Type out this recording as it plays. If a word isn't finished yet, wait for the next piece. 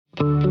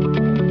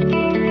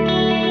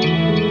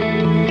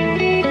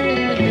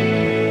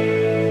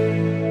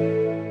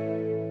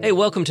Hey,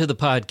 welcome to the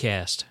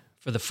podcast.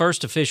 For the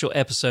first official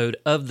episode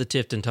of the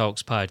Tifton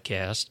Talks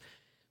podcast,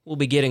 we'll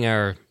be getting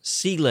our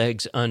sea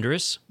legs under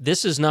us.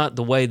 This is not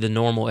the way the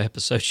normal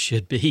episode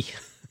should be.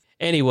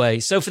 Anyway,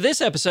 so for this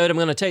episode, I'm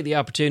going to take the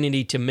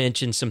opportunity to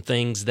mention some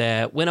things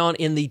that went on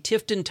in the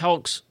Tifton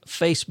Talks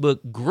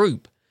Facebook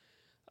group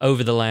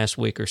over the last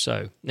week or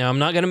so. Now, I'm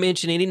not going to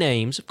mention any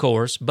names, of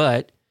course,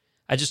 but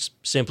I just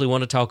simply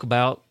want to talk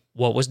about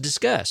what was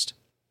discussed.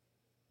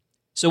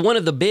 So one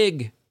of the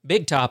big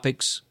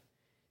topics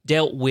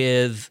dealt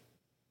with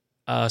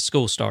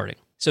school starting.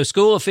 So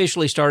school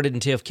officially started in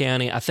Tift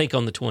County, I think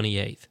on the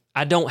 28th.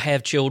 I don't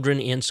have children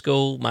in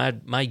school.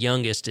 My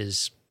youngest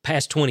is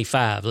past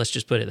 25, let's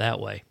just put it that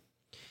way.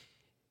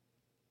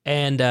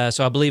 And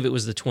so I believe it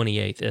was the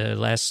 28th,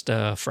 last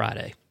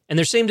Friday. And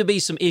there seemed to be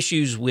some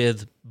issues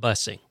with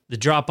busing. The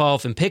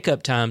drop-off and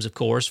pickup times, of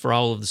course, for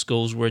all of the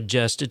schools were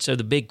adjusted. So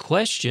the big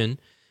question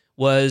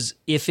was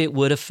if it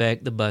would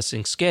affect the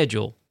busing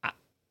schedule.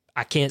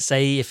 I can't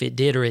say if it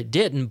did or it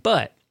didn't,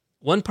 but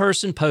one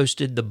person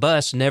posted the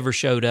bus never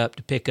showed up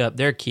to pick up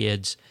their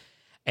kids,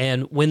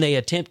 and when they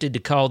attempted to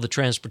call the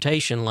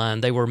transportation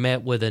line, they were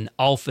met with an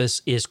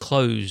 "office is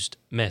closed"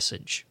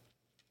 message.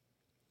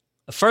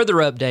 A further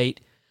update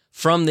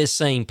from this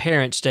same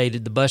parent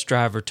stated the bus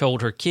driver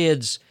told her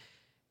kids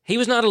he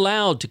was not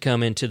allowed to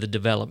come into the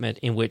development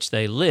in which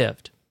they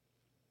lived.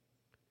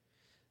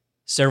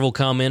 Several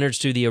commenters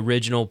to the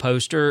original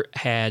poster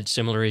had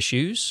similar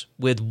issues,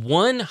 with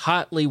one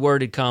hotly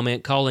worded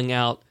comment calling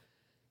out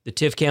the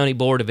Tift County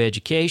Board of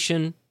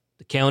Education,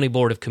 the County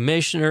Board of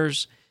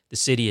Commissioners, the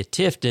City of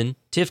Tifton,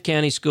 Tift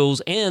County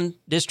Schools, and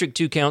District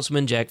 2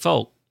 Councilman Jack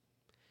Folk.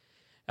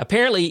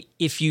 Apparently,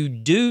 if you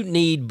do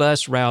need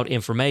bus route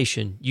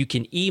information, you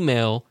can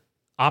email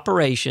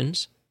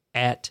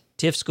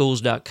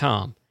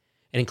operations@tiftschools.com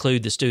and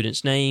include the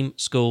student's name,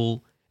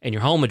 school, and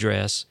your home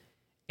address,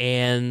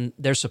 and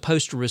they're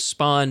supposed to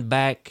respond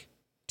back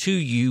to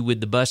you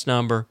with the bus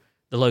number,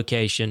 the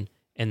location,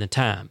 and the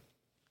time.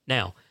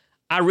 Now,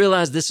 I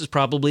realize this is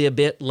probably a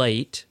bit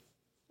late,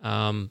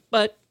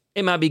 but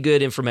it might be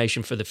good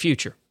information for the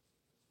future.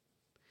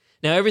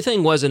 Now,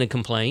 everything wasn't a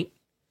complaint.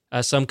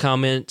 Some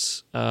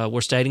comments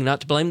were stating not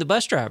to blame the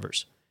bus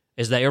drivers,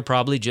 as they are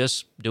probably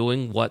just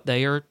doing what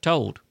they are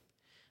told.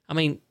 I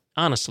mean,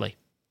 honestly,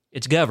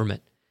 it's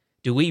government.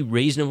 Do we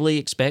reasonably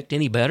expect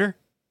any better?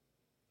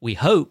 We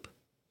hope,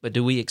 but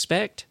do we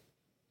expect?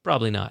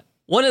 Probably not.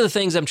 One of the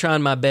things I'm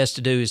trying my best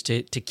to do is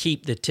to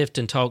keep the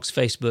Tifton Talks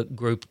Facebook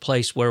group a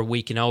place where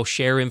we can all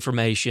share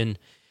information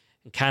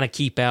and kind of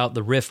keep out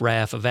the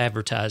riffraff of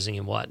advertising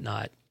and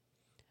whatnot.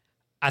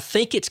 I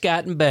think it's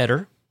gotten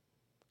better.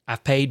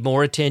 I've paid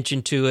more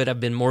attention to it. I've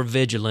been more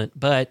vigilant,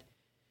 but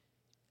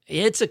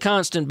it's a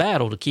constant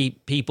battle to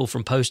keep people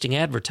from posting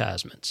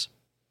advertisements.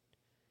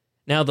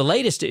 Now, the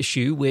latest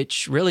issue,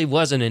 which really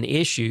wasn't an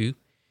issue,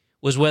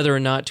 was whether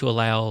or not to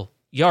allow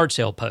yard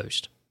sale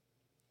posts.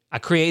 I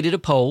created a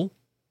poll,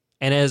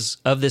 and as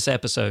of this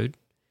episode,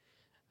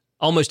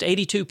 almost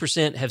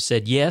 82% have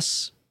said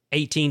yes,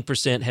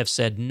 18% have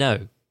said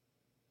no.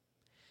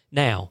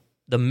 Now,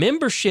 the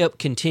membership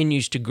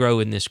continues to grow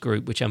in this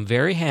group, which I'm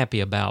very happy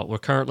about. We're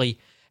currently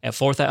at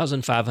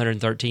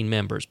 4,513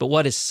 members. But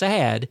what is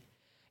sad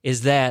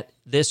is that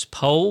this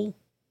poll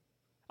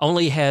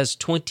only has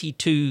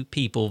 22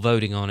 people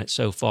voting on it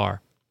so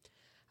far.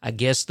 I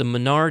guess the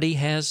minority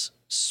has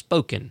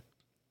spoken.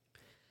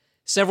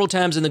 Several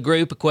times in the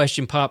group, a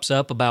question pops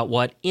up about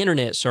what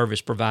internet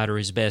service provider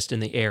is best in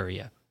the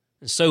area.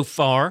 And so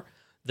far,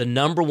 the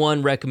number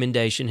one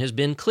recommendation has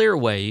been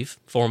Clearwave,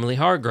 formerly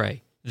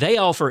Hargray. They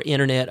offer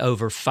internet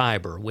over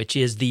fiber, which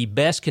is the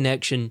best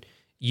connection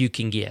you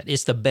can get.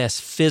 It's the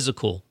best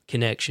physical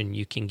connection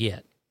you can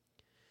get.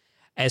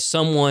 As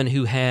someone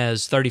who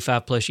has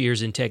 35 plus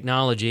years in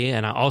technology,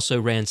 and I also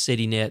ran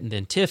CityNet and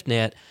then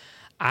TIFNet,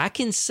 I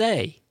can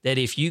say that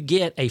if you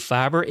get a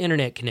fiber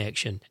internet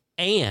connection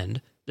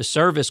and the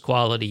service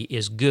quality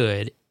is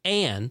good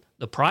and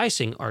the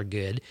pricing are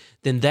good,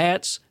 then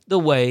that's the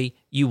way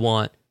you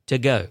want to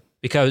go.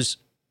 Because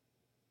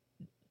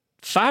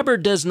fiber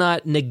does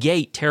not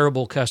negate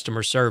terrible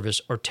customer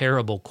service or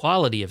terrible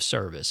quality of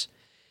service,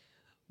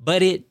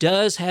 but it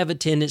does have a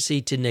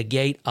tendency to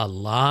negate a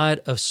lot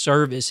of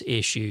service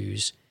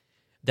issues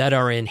that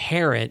are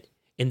inherent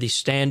in the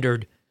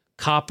standard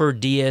copper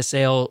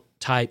DSL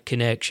type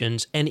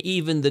connections and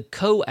even the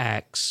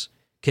coax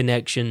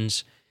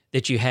connections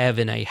that you have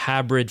in a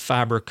hybrid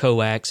fiber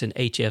coax and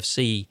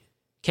HFC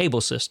cable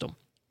system,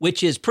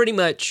 which is pretty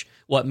much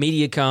what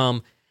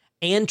Mediacom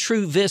and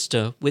True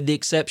Vista, with the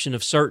exception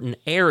of certain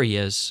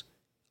areas,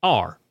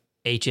 are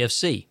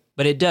HFC.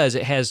 But it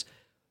has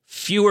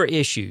fewer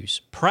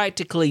issues,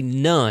 practically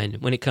none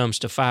when it comes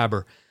to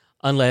fiber,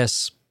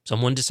 unless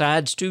someone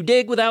decides to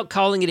dig without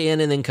calling it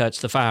in and then cuts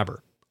the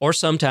fiber. Or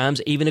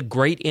sometimes even a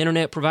great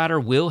internet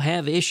provider will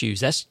have issues.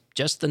 That's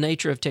just the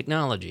nature of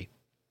technology.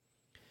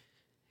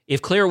 If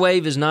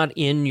Clearwave is not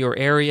in your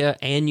area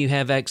and you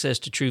have access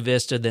to True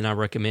Vista, then I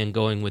recommend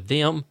going with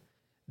them.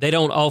 They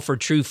don't offer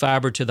true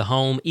fiber to the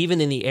home, even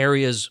in the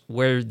areas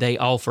where they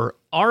offer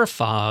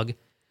RFOG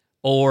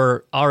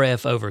or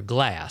RF over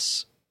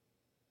glass.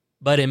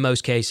 But in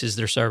most cases,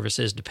 their service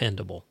is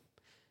dependable.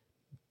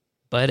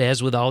 But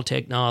as with all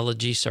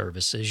technology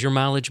services, your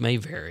mileage may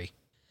vary.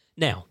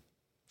 Now,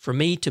 for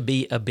me to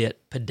be a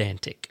bit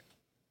pedantic,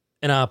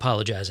 and I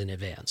apologize in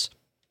advance,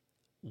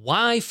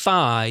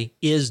 Wi-Fi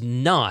is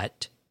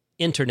not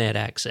internet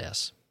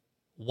access.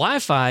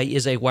 Wi-Fi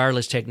is a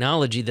wireless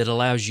technology that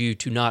allows you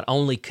to not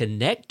only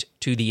connect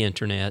to the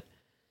internet,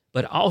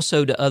 but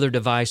also to other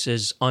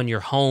devices on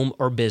your home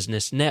or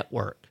business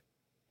network.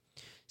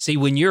 See,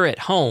 when you're at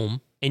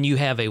home and you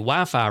have a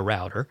Wi-Fi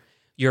router,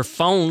 your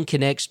phone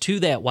connects to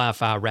that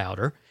Wi-Fi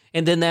router,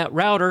 and then that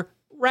router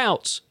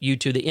routes you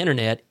to the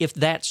internet if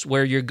that's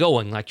where you're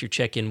going, like you're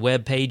checking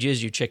web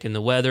pages, you're checking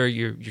the weather,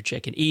 you're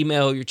checking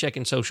email, you're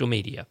checking social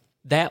media.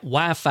 That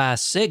Wi-Fi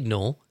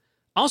signal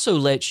also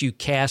lets you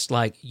cast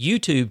like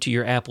YouTube to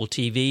your Apple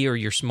TV or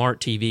your smart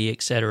TV,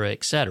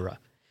 etc.,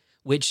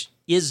 which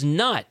is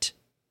not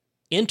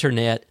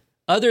internet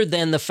other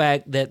than the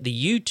fact that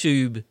the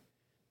YouTube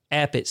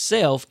app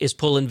itself is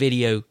pulling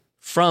video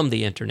from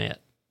the internet.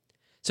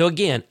 So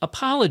again,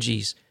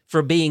 apologies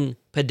for being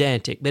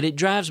pedantic, but it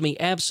drives me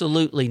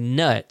absolutely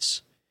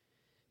nuts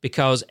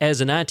because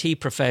as an IT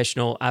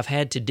professional, I've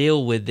had to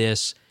deal with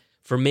this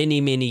for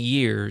many, many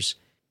years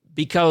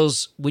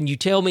because when you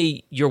tell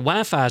me your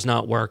Wi-Fi is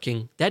not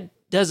working, that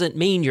doesn't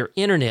mean your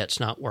internet's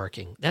not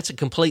working. That's a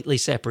completely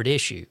separate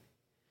issue.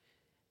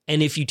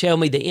 And if you tell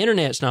me the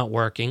internet's not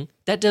working,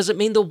 that doesn't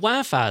mean the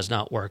Wi-Fi is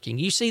not working.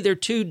 You see, they're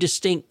two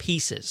distinct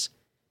pieces,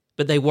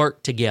 but they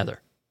work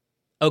together.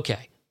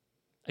 Okay.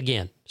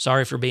 Again,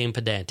 sorry for being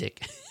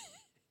pedantic.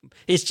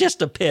 It's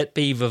just a pet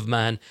peeve of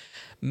mine.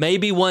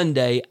 Maybe one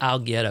day I'll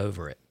get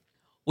over it.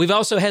 We've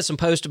also had some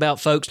posts about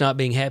folks not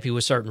being happy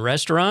with certain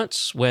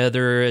restaurants,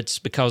 whether it's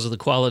because of the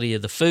quality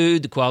of the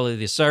food, the quality of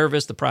the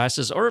service, the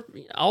prices, or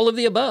all of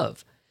the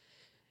above.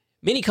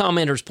 Many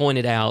commenters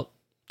pointed out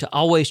to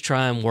always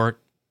try and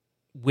work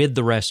with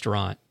the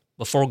restaurant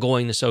before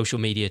going to social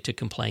media to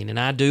complain. And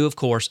I do, of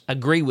course,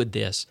 agree with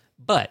this.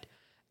 But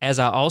as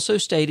I also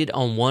stated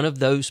on one of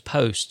those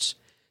posts,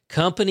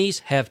 companies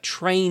have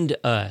trained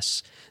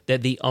us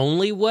that the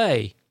only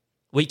way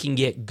we can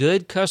get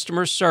good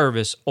customer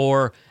service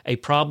or a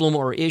problem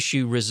or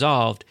issue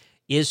resolved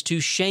is to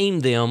shame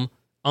them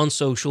on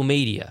social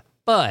media.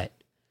 But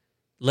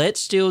let's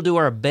still do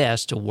our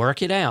best to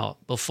work it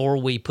out before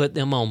we put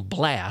them on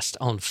blast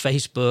on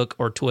Facebook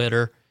or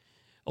Twitter,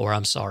 or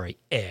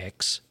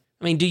X.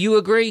 I mean, do you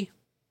agree?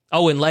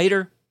 Oh, and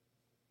later,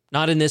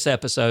 not in this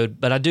episode,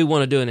 but I do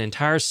want to do an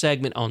entire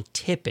segment on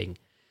tipping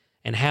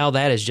and how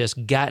that has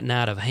just gotten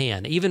out of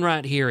hand, even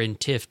right here in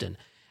Tifton.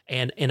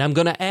 And I'm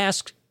going to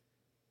ask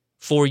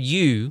for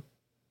you,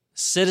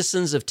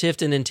 citizens of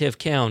Tifton and Tift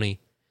County,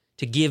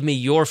 to give me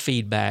your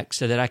feedback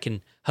so that I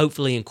can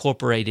hopefully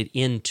incorporate it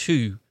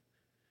into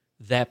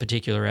that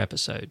particular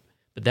episode.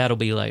 But that'll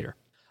be later.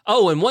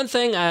 Oh, and one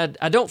thing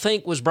I don't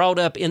think was brought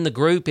up in the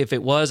group. If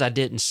it was, I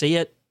didn't see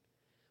it.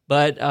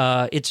 But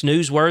it's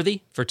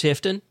newsworthy for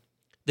Tifton.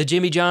 The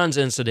Jimmy John's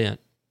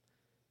incident.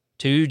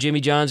 2 Jimmy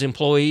John's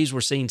employees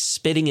were seen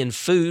spitting in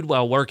food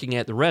while working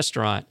at the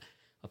restaurant.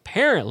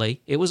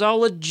 Apparently, it was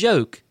all a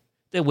joke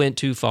that went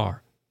too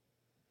far.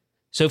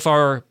 So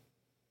far,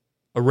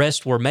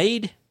 arrests were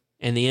made,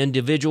 and the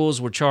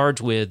individuals were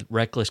charged with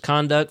reckless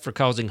conduct for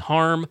causing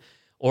harm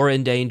or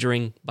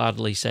endangering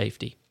bodily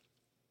safety.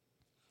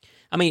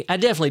 I mean, I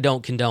definitely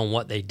don't condone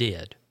what they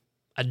did.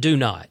 I do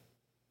not.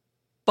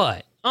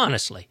 But,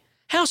 honestly,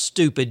 how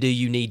stupid do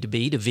you need to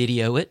be to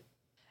video it?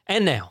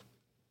 And now,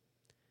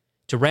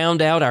 to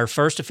round out our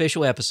first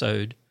official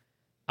episode,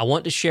 I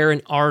want to share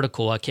an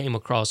article I came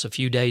across a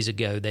few days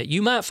ago that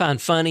you might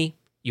find funny,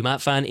 you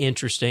might find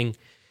interesting,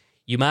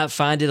 you might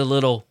find it a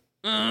little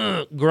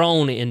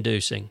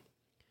groan-inducing.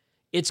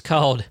 It's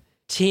called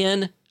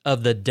 10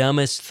 of the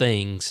Dumbest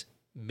Things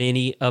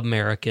Many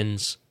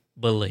Americans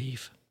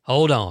Believe.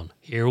 Hold on,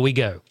 here we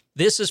go.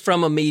 This is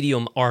from a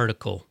Medium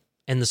article,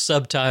 and the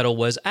subtitle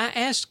was, I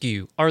ask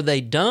you, are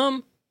they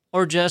dumb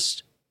or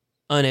just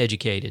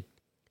uneducated?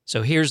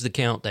 So here's the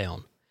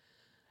countdown.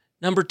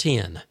 Number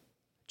 10,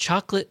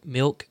 chocolate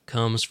milk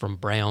comes from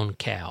brown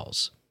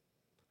cows.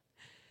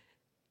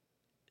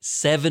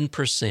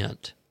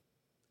 7%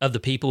 of the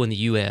people in the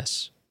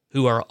U.S.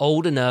 who are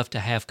old enough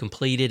to have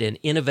completed an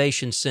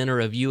Innovation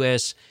Center of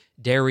U.S.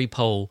 Dairy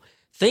poll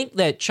think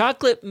that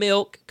chocolate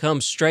milk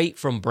comes straight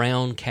from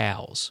brown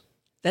cows.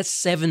 That's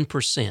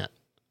 7%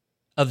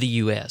 of the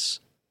U.S.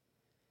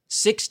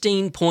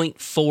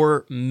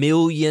 16.4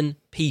 million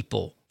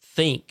people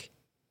think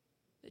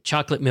that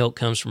chocolate milk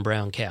comes from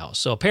brown cows.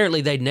 So apparently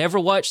they never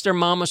watched their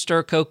mama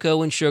stir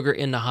cocoa and sugar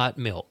into hot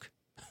milk.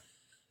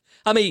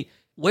 I mean,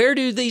 where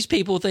do these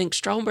people think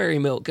strawberry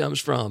milk comes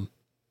from?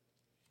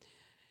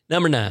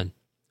 Number 9,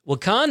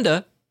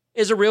 Wakanda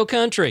is a real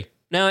country.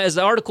 Now, as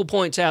the article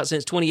points out,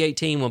 since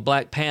 2018, when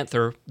Black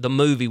Panther, the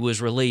movie,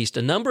 was released,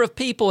 a number of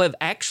people have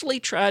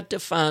actually tried to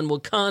find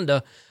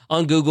Wakanda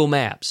on Google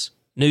Maps.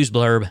 News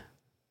blurb.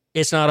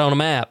 It's not on a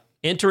map.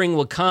 Entering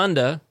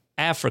Wakanda,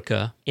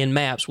 Africa, in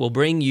maps will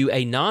bring you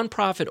a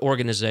nonprofit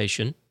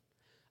organization,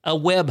 a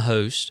web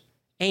host,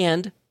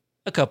 and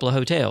a couple of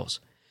hotels.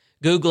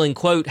 Googling,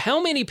 quote,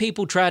 how many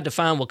people tried to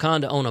find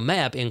Wakanda on a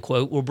map, end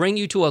quote, will bring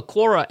you to a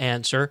Quora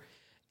answer.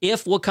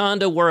 If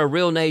Wakanda were a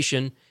real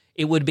nation,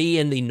 it would be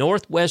in the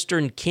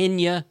northwestern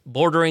Kenya,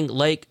 bordering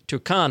Lake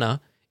Turkana,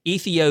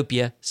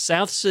 Ethiopia,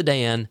 South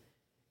Sudan,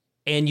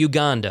 and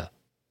Uganda.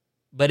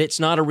 But it's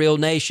not a real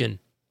nation.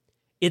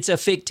 It's a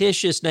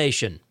fictitious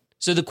nation.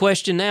 So the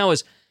question now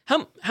is,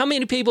 how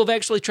many people have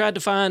actually tried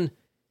to find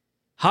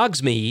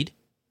Hogsmeade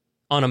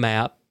on a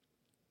map,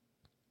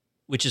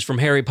 which is from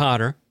Harry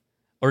Potter,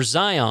 or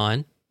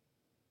Zion,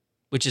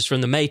 which is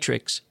from The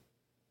Matrix,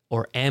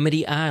 or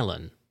Amity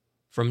Island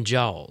from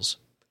Jaws?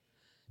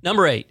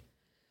 Number 8,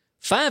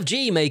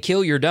 5G may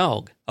kill your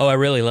dog. Oh, I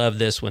really love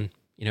this one,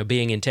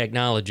 being in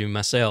technology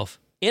myself.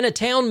 In a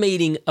town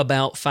meeting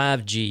about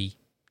 5G,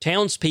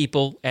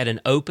 townspeople at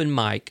an open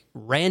mic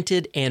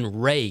ranted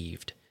and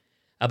raved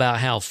about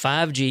how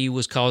 5G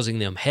was causing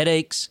them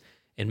headaches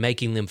and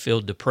making them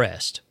feel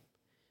depressed.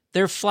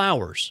 Their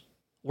flowers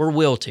were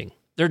wilting.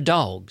 Their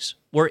dogs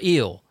were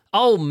ill.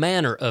 All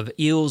manner of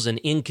ills and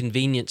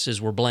inconveniences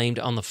were blamed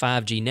on the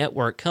 5G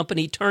network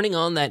company turning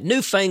on that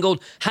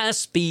newfangled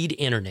high-speed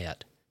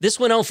internet. This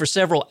went on for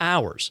several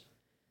hours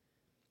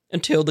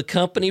until the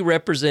company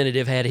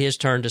representative had his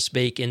turn to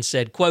speak and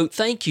said, quote,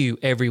 thank you,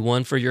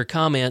 everyone, for your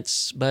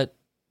comments, but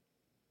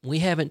we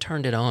haven't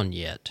turned it on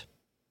yet,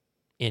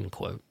 end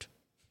quote.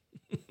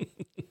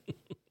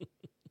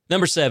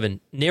 Number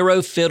 7,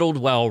 Nero fiddled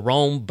while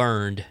Rome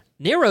burned.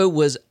 Nero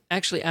was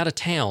actually out of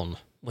town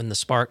when the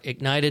spark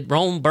ignited.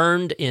 Rome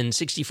burned in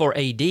 64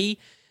 AD,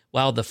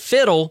 while the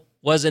fiddle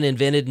wasn't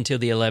invented until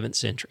the 11th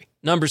century.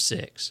 Number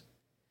 6,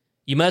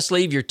 you must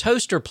leave your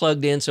toaster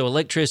plugged in so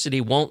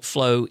electricity won't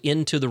flow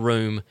into the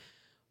room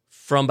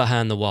from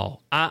behind the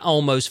wall. I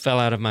almost fell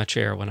out of my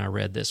chair when I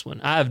read this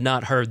one. I have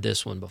not heard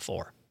this one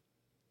before.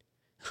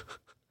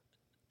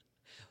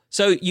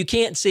 So you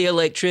can't see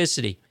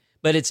electricity,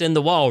 but it's in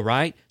the wall,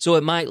 right? So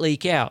it might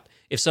leak out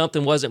if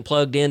something wasn't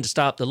plugged in to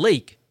stop the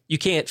leak. You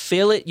can't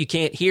feel it, you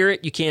can't hear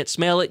it, you can't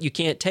smell it, you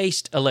can't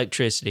taste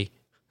electricity.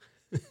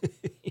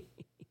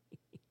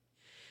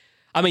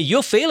 I mean,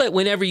 you'll feel it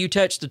whenever you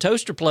touch the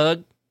toaster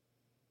plug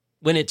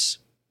when it's,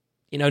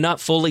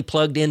 not fully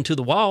plugged into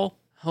the wall.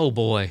 Oh,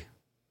 boy.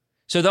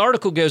 So the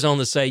article goes on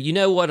to say, you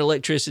know what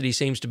electricity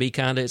seems to be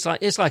kind of?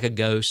 It's like a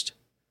ghost.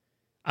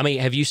 I mean,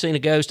 have you seen a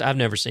ghost? I've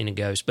never seen a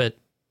ghost, but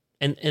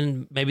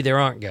and maybe there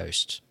aren't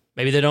ghosts.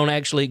 Maybe they don't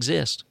actually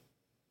exist.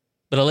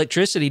 But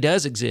electricity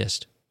does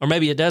exist, or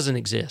maybe it doesn't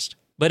exist.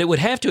 But it would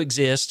have to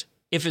exist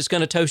if it's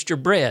going to toast your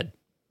bread.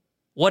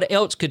 What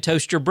else could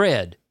toast your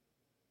bread?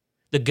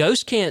 The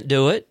ghost can't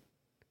do it.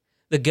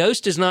 The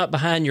ghost is not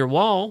behind your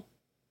wall.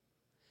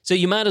 So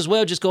you might as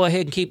well just go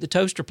ahead and keep the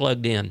toaster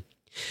plugged in.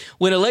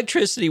 When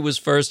electricity was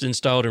first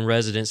installed in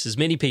residences,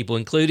 many people,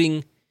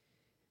 including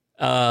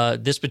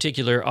this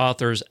particular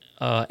author's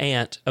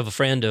aunt of a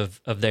friend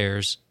of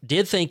theirs,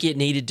 did think it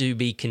needed to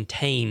be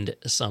contained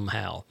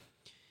somehow.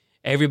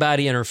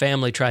 Everybody in her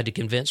family tried to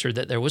convince her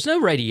that there was no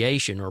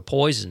radiation or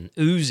poison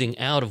oozing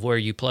out of where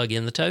you plug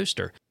in the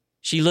toaster.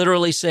 She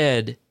literally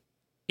said,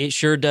 it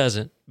sure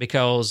doesn't,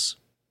 because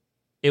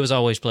it was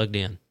always plugged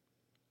in.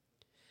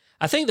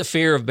 I think the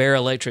fear of bare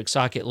electric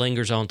socket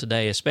lingers on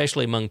today,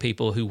 especially among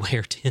people who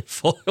wear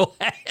tinfoil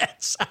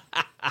hats.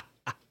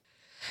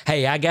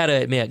 Hey, I got to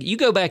admit, you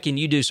go back and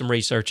you do some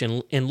research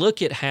and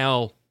look at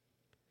how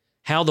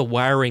the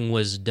wiring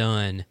was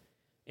done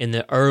in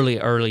the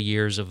early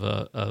years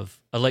of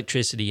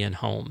electricity in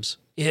homes.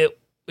 It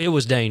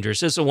was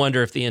dangerous. It's a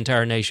wonder if the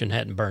entire nation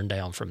hadn't burned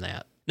down from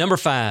that. Number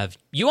 5,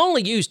 you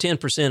only use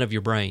 10% of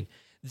your brain.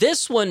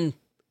 This one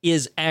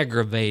is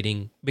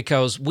aggravating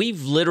because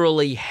we've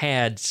literally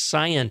had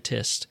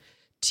scientists,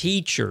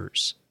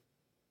 teachers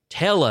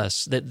tell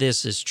us that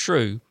this is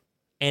true,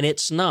 and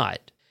it's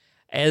not.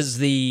 As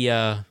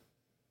the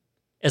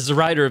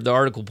writer of the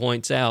article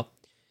points out,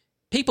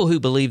 people who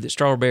believe that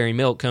strawberry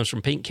milk comes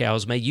from pink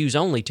cows may use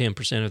only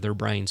 10% of their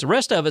brains. The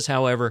rest of us,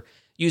 however,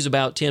 use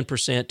about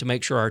 10% to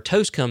make sure our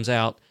toast comes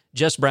out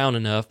just brown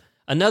enough,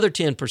 another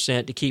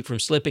 10% to keep from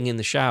slipping in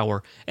the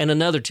shower, and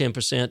another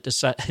 10%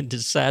 to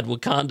decide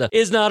Wakanda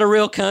is not a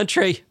real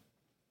country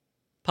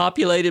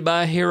populated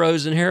by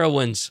heroes and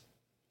heroines.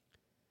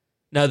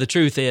 No, the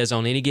truth is,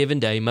 on any given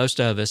day, most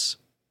of us,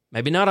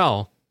 maybe not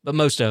all, but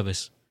most of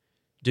us,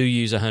 do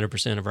use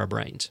 100% of our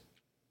brains.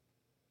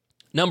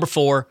 Number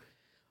 4,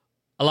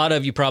 a lot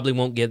of you probably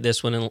won't get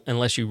this one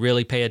unless you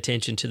really pay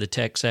attention to the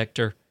tech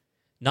sector.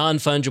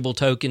 Non-fungible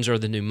tokens are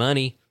the new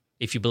money.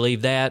 If you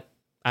believe that,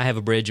 I have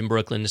a bridge in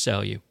Brooklyn to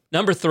sell you.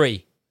 Number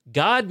 3,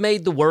 God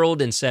made the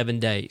world in 7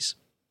 days.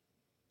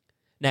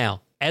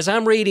 Now, as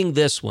I'm reading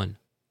this one,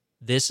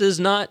 this is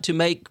not to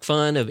make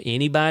fun of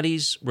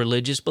anybody's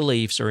religious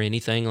beliefs or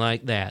anything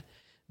like that.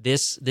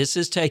 This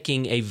is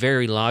taking a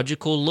very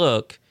logical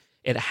look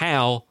at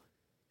how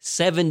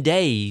 7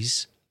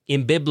 days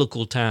in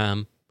biblical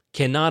time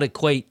cannot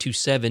equate to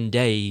 7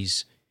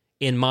 days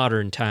in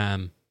modern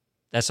time.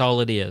 That's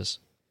all it is.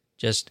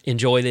 Just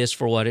enjoy this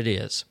for what it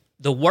is.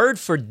 The word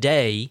for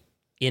day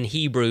in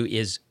Hebrew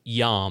is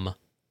yom,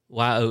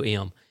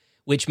 Y-O-M,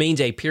 which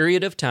means a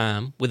period of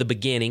time with a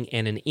beginning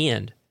and an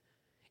end.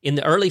 In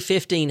the early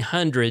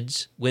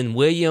 1500s, when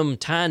William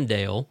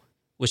Tyndale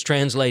was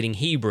translating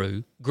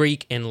Hebrew,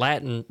 Greek, and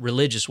Latin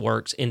religious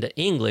works into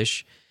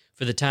English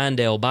for the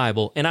Tyndale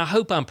Bible, and I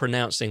hope I'm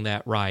pronouncing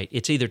that right.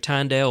 It's either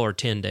Tyndale or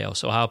Tyndale,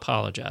 so I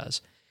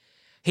apologize.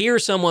 Here,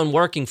 someone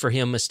working for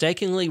him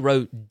mistakenly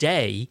wrote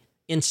day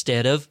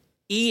instead of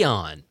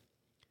eon.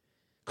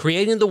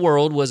 Creating the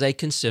world was a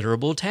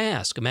considerable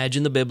task.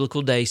 Imagine the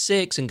biblical day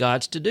 6 in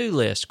God's to-do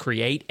list.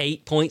 Create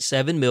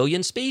 8.7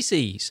 million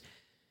species.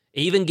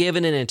 Even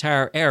given an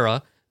entire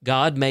era,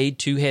 God made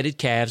two-headed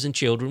calves and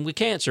children with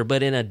cancer.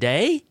 But in a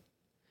day,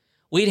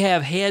 we'd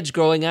have heads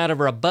growing out of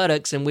our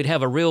buttocks, and we'd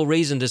have a real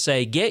reason to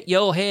say, get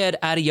your head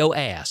out of your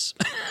ass.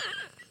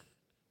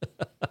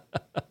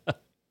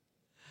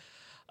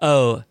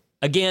 Oh,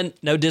 again,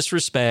 no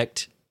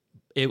disrespect.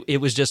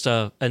 It was just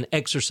an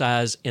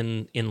exercise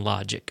in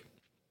logic.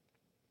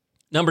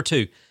 Number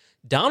 2,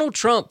 Donald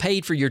Trump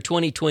paid for your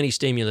 2020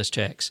 stimulus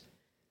checks.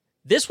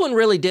 This one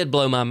really did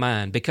blow my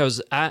mind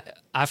because I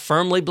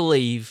firmly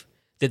believe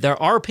that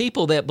there are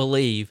people that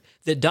believe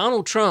that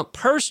Donald Trump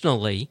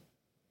personally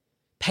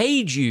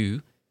paid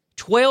you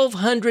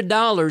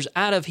 $1,200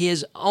 out of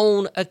his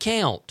own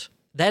account.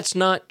 That's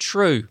not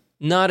true.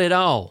 Not at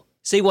all.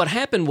 See, what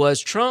happened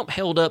was Trump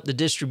held up the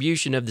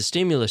distribution of the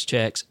stimulus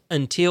checks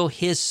until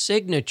his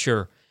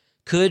signature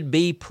could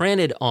be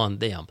printed on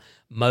them.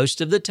 Most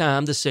of the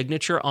time, the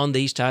signature on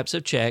these types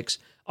of checks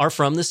are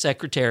from the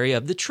Secretary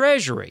of the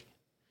Treasury.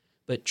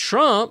 But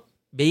Trump,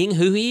 being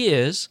who he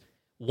is,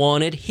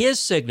 wanted his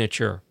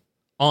signature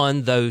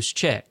on those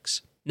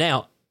checks.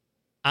 Now,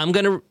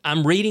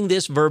 I'm reading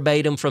this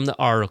verbatim from the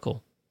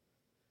article.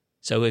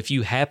 So if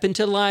you happen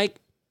to like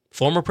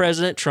former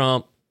President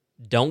Trump,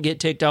 don't get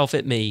ticked off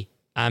at me.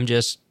 I'm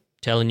just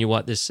telling you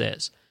what this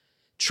says.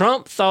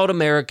 Trump thought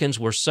Americans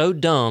were so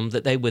dumb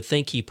that they would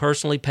think he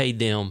personally paid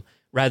them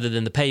rather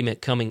than the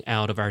payment coming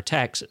out of our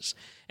taxes.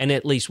 And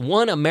at least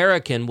one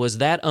American was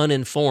that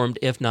uninformed,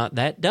 if not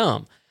that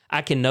dumb.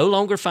 I can no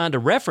longer find a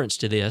reference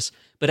to this,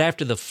 but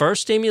after the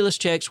first stimulus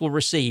checks were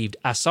received,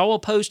 I saw a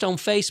post on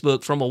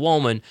Facebook from a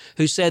woman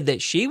who said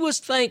that she was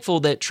thankful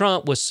that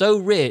Trump was so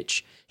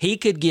rich he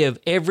could give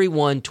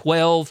everyone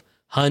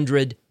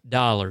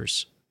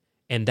 $1,200.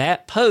 And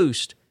that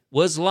post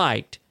was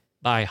liked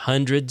by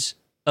hundreds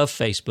of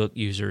Facebook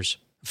users.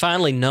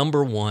 Finally,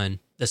 number 1,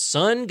 the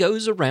sun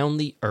goes around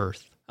the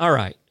earth. All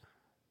right.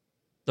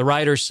 The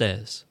writer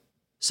says,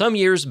 some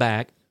years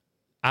back,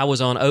 I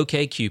was on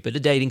OkCupid, a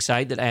dating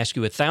site that asks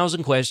you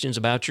 1,000 questions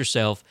about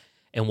yourself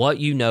and what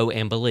you know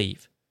and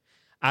believe.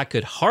 I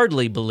could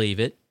hardly believe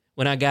it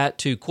when I got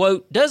to,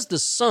 quote, does the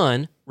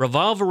sun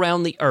revolve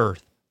around the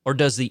earth or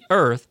does the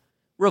earth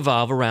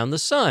revolve around the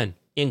sun,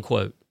 end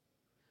quote.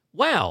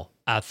 Wow,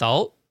 I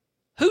thought,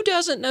 who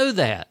doesn't know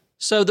that?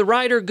 So the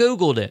writer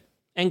Googled it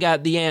and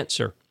got the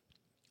answer.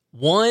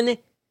 1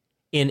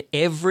 in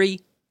every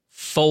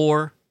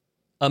 4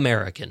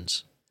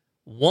 Americans.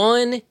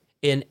 1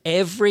 in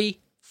every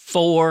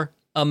 4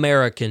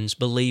 Americans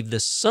believe the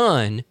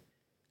sun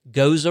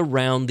goes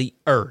around the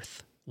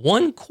earth.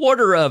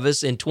 1/4 of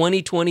us in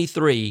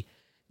 2023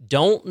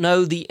 don't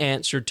know the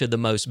answer to the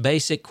most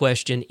basic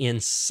question in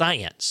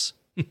science,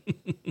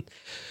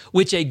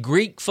 which a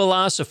Greek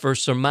philosopher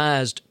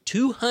surmised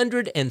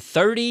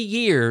 230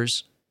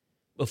 years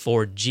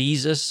before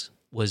Jesus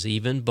was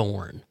even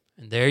born.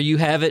 And there you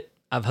have it.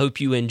 I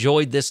hope you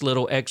enjoyed this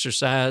little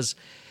exercise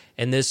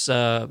and this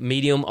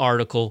Medium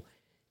article.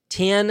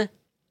 10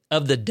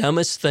 of the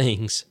dumbest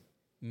things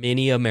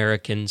many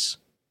Americans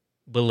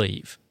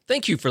believe.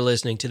 Thank you for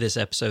listening to this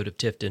episode of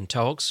Tifton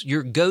Talks,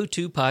 your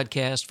go-to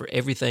podcast for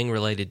everything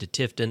related to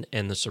Tifton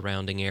and the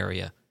surrounding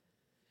area.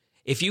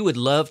 If you would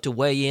love to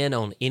weigh in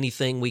on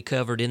anything we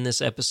covered in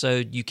this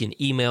episode, you can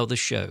email the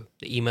show.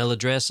 The email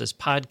address is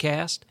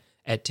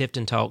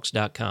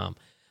podcast@tiftontalks.com.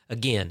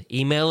 Again,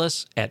 email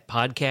us at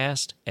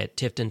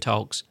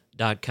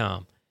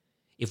podcast@tiftontalks.com.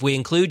 If we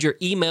include your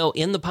email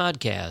in the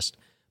podcast,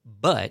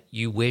 but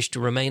you wish to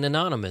remain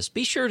anonymous,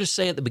 be sure to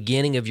say at the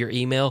beginning of your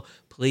email,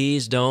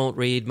 please don't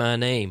read my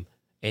name,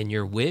 and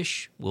your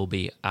wish will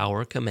be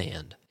our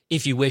command.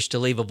 If you wish to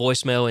leave a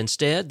voicemail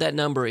instead, that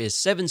number is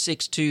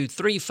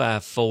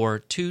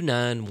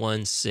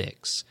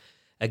 762-354-2916.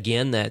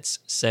 Again, that's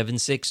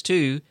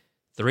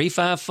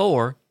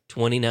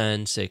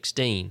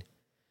 762-354-2916.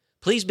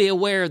 Please be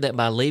aware that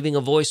by leaving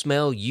a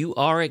voicemail, you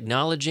are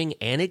acknowledging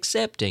and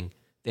accepting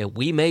that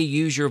we may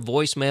use your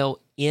voicemail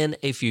in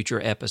a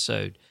future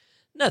episode.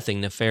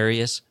 Nothing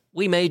nefarious.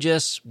 We may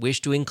just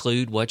wish to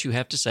include what you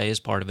have to say as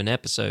part of an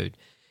episode.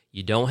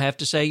 You don't have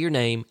to say your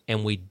name,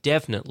 and we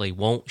definitely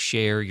won't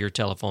share your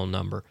telephone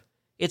number.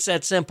 It's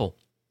that simple.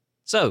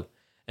 So,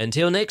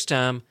 until next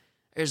time,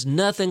 there's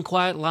nothing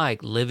quite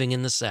like living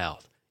in the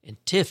South, and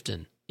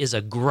Tifton is a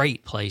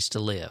great place to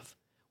live.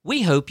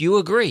 We hope you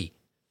agree.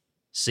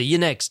 See you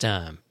next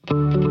time.